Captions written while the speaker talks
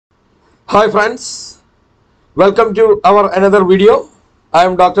Hi friends, welcome to our another video. I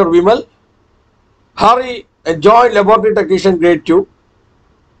am Dr. Vimal. Hari, a joint laboratory technician grade 2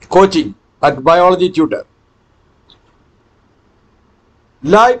 coaching at biology tutor.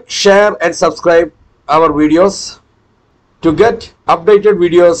 Like, share and subscribe our videos to get updated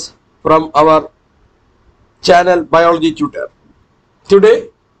videos from our channel biology tutor. Today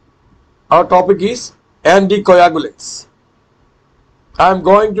our topic is anticoagulants. I am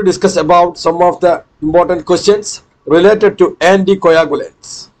going to discuss about some of the important questions related to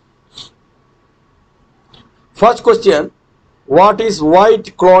anticoagulants. First question, what is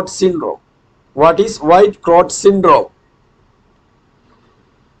white clot syndrome? What is white clot syndrome?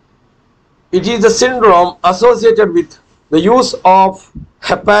 It is the syndrome associated with the use of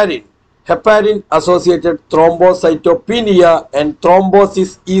heparin. Heparin associated thrombocytopenia and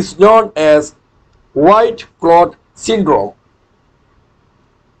thrombosis is known as white clot syndrome.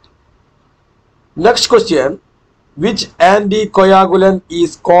 Next question, which anticoagulant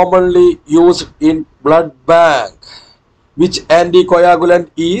is commonly used in blood bank? Which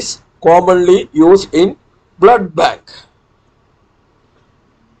anticoagulant is commonly used in blood bank?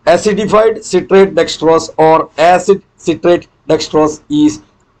 Acidified citrate dextrose or acid citrate dextrose is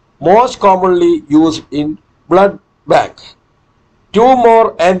most commonly used in blood bank. Two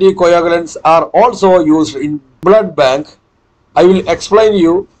more anticoagulants are also used in blood bank. I will explain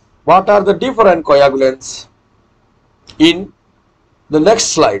you what are the different coagulants in the next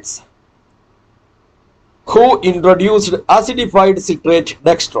slides. Who introduced acidified citrate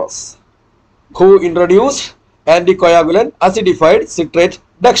dextrose? Who introduced anticoagulant acidified citrate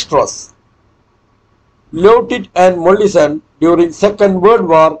dextrose? Clot and Mollison during Second World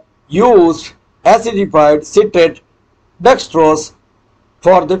War used acidified citrate dextrose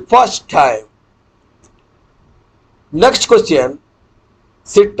for the first time. Next question,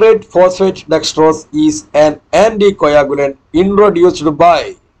 citrate phosphate dextrose is an anticoagulant introduced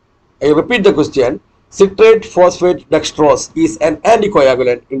by, I repeat the question, citrate phosphate dextrose is an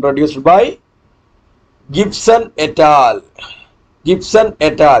anticoagulant introduced by Gibson et al. Gibson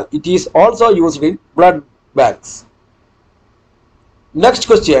et al. It is also used in blood banks. Next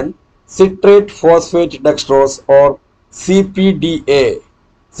question, citrate phosphate dextrose or CPDA,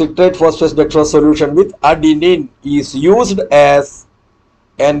 citrate phosphate dextrose solution with adenine is used as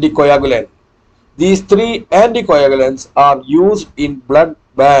anticoagulant. These three anticoagulants are used in blood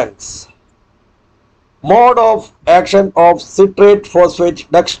banks. Mode of action of citrate phosphate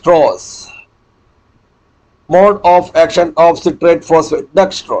dextrose. Mode of action of citrate phosphate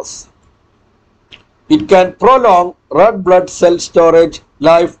dextrose. It can prolong red blood cell storage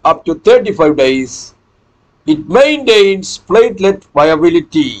life up to 35 days. It maintains platelet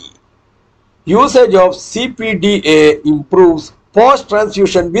viability. Usage of CPDA improves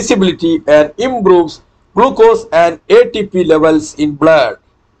post-transfusion visibility and improves glucose and ATP levels in blood.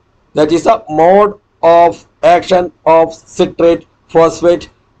 That is a mode of action of citrate phosphate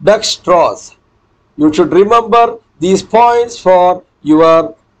dextrose. You should remember these points for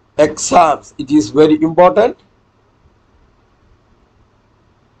your exams. It is very important.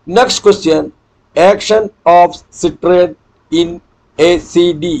 Next question, action of citrate in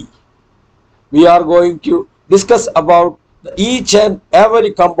ACD. We are going to discuss about each and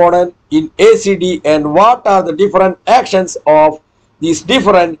every component in ACD and what are the different actions of these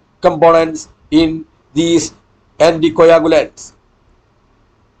different components in these anticoagulants.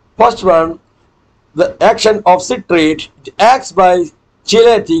 First one, the action of citrate, it acts by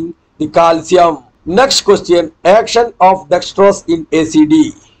chelating the calcium. Next question, action of dextrose in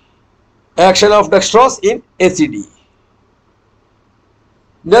ACD. Action of dextrose in ACD.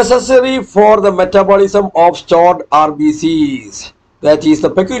 Necessary for the metabolism of stored RBCs. That is the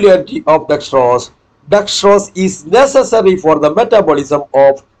peculiarity of dextrose. Dextrose is necessary for the metabolism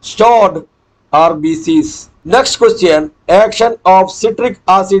of stored RBCs. Next question, action of citric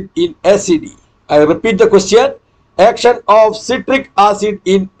acid in ACD. I repeat the question, action of citric acid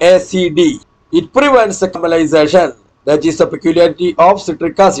in ACD. It prevents the caramelization. That is the peculiarity of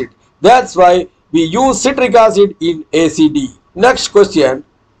citric acid. That's why we use citric acid in ACD. Next question,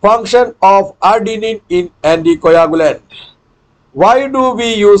 function of adenine in anticoagulant. Why do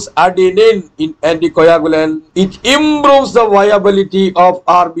we use adenine in anticoagulant? It improves the viability of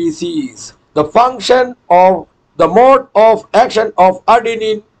RBCs. The function of the mode of action of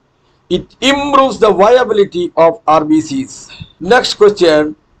adenine, it improves the viability of RBCs. Next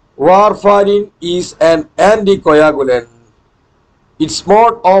question, warfarin is an anticoagulant. Its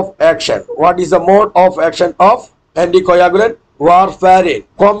mode of action. What is the mode of action of anticoagulant? Warfarin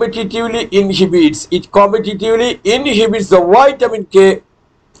commutatively inhibits. It commutatively inhibits the vitamin K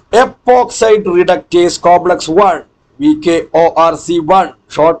epoxide reductase complex 1, VKORC1,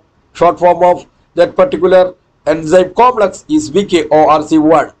 short form of that particular enzyme complex is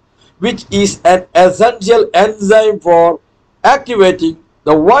VKORC1, which is an essential enzyme for activating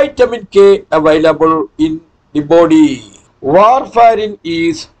the vitamin K available in the body. Warfarin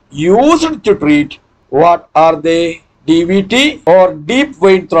is used to treat what are they? DVT or deep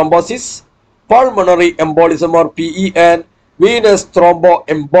vein thrombosis, pulmonary embolism or PE, and venous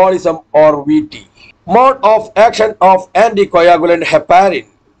thromboembolism or VT. Mode of action of anticoagulant heparin.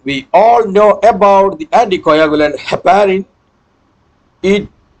 We all know about the anticoagulant heparin. It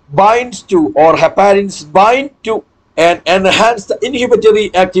binds to, or heparins bind to and enhance the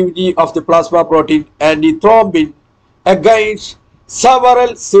inhibitory activity of the plasma protein antithrombin against several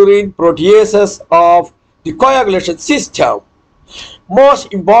serine proteases of the coagulation system.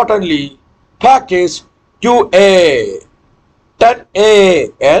 Most importantly, factors 2A,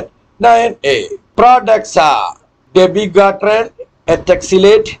 10A and 9A. Products are dabigatran,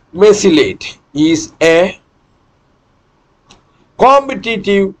 ethoxylate, mesylate is a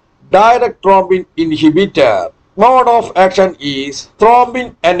competitive direct thrombin inhibitor. Mode of action is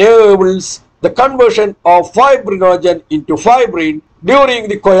thrombin enables the conversion of fibrinogen into fibrin during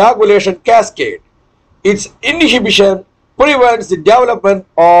the coagulation cascade. Its inhibition prevents the development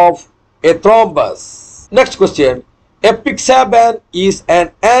of a thrombus. Next question. Apixaban is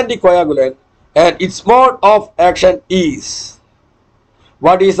an anticoagulant and its mode of action is.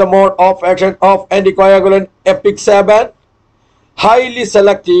 What is the mode of action of anticoagulant Apixaban? Highly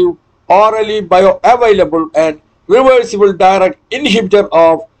selective, orally bioavailable and reversible direct inhibitor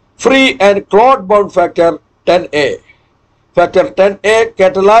of free and clot-bound factor 10A. Factor 10A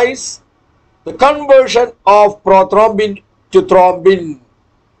catalyzes the conversion of prothrombin to thrombin.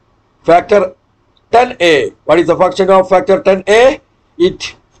 Factor 10A. What is the function of factor 10A?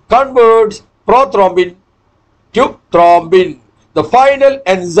 It converts prothrombin to thrombin, the final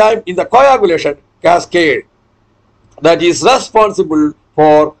enzyme in the coagulation cascade that is responsible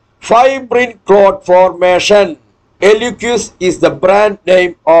for fibrin clot formation. Eliquis is the brand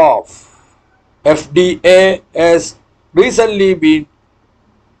name of. FDA has recently been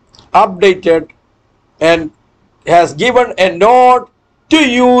updated and has given a note to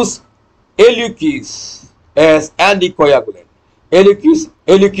use Eliquis as anticoagulant.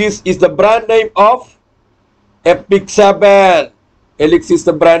 Eliquis is the brand name of Apixaban. Eliquis is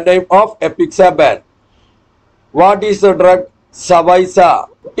the brand name of Apixaban. What is the drug? SAVAYSA.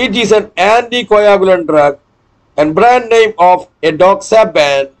 It is an anticoagulant drug and brand name of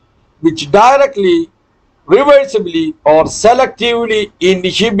Adoxaban, which directly, reversibly or selectively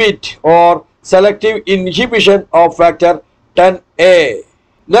inhibit or selective inhibition of factor 10A.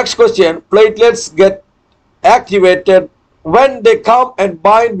 Next question. Platelets get activated when they come and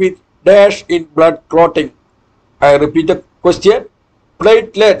bind with dash in blood clotting. I repeat the question.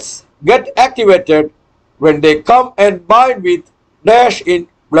 Platelets get activated when they come and bind with dash in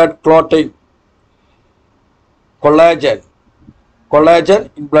blood clotting. Collagen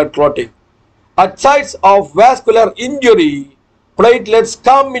in blood clotting. At sites of vascular injury, platelets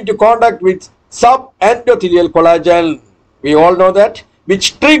come into contact with subendothelial collagen. We all know that,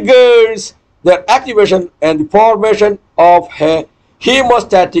 which triggers their activation and the formation of a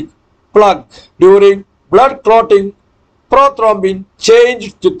hemostatic plug. During blood clotting, prothrombin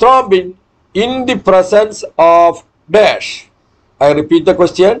changed to thrombin in the presence of dash. I repeat the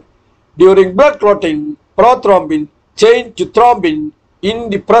question. During blood clotting, prothrombin changed to thrombin in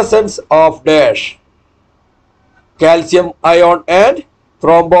the presence of dash. Calcium ion and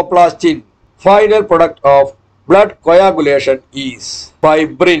thromboplastin. Final product of blood coagulation is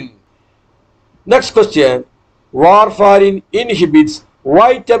fibrin. Next question. Warfarin inhibits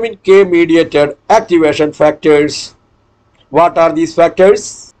vitamin K mediated activation factors. What are these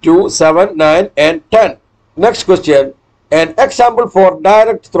factors? 2, 7, 9 and 10. Next question. An example for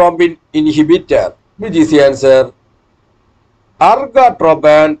direct thrombin inhibitor. Which is the answer?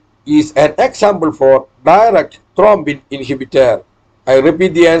 Argatroban is an example for direct thrombin inhibitor. I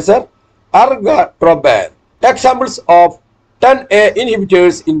repeat the answer. Argatroban. Examples of 10A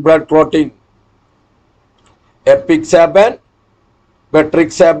inhibitors in blood clotting. Apixaban,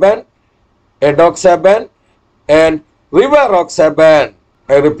 Betrixaban, Adoxaban and Rivaroxaban.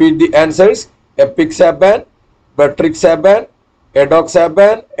 I repeat the answers. Apixaban, Betrixaban,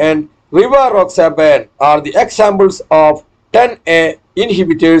 Adoxaban and Rivaroxaban are the examples of 10A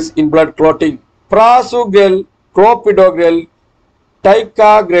inhibitors in blood clotting. Prasugrel, clopidogrel,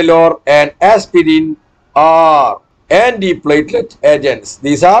 ticagrelor and aspirin are antiplatelet agents.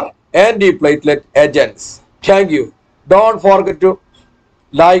 These are antiplatelet agents. Thank you. Don't forget to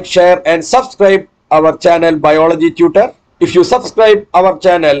like, share and subscribe our channel Biology Tutor. If you subscribe our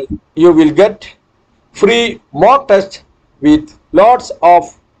channel, you will get free mock test with lots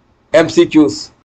of MCQs.